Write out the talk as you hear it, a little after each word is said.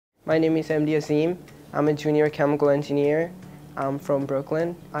My name is MD Azim. I'm a junior chemical engineer. I'm from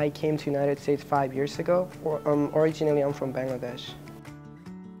Brooklyn. I came to the United States 5 years ago. Originally, I'm from Bangladesh.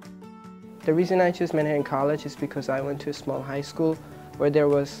 The reason I chose Manhattan College is because I went to a small high school where there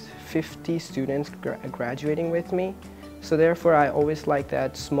was 50 students graduating with me. So therefore, I always like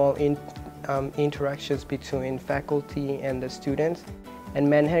that small interactions between faculty and the students. And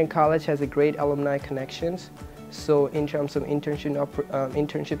Manhattan College has a great alumni connections. So in terms of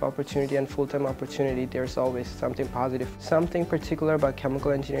internship opportunity and full-time opportunity, there's always something positive. Something particular about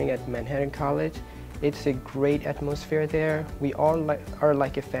chemical engineering at Manhattan College, it's a great atmosphere there. We all are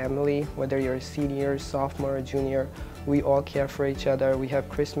like a family, whether you're a senior, sophomore, or junior. We all care for each other. We have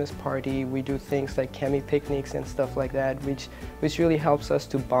Christmas party. We do things like chemi picnics and stuff like that, which really helps us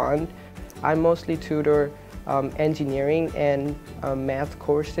to bond. I mostly tutor engineering and math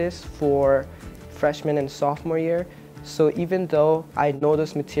courses for freshman and sophomore year. So even though I know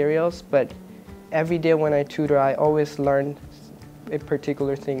those materials, but every day when I tutor, I always learn a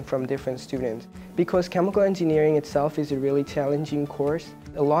particular thing from different students. Because chemical engineering itself is a really challenging course,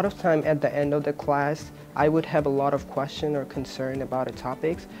 a lot of time at the end of the class, I would have a lot of question or concern about the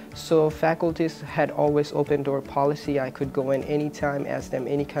topics. So faculties had always open door policy. I could go in anytime, ask them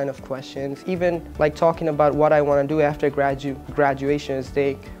any kind of questions. Even like talking about what I want to do after graduations,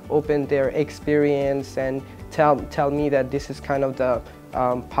 they open their experience and tell me that this is kind of the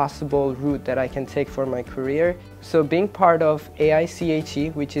possible route that I can take for my career. So being part of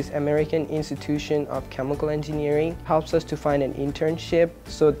AICHE, which is American Institution of Chemical Engineering, helps us to find an internship.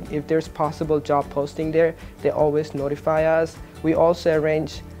 So if there's possible job posting there, they always notify us. We also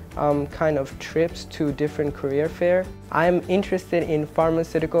arrange kind of trips to different career fair. I'm interested in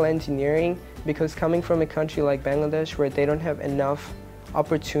pharmaceutical engineering because coming from a country like Bangladesh where they don't have enough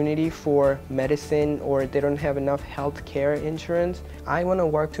opportunity for medicine or they don't have enough health care insurance, I want to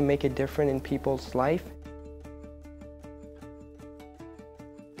work to make a difference in people's life.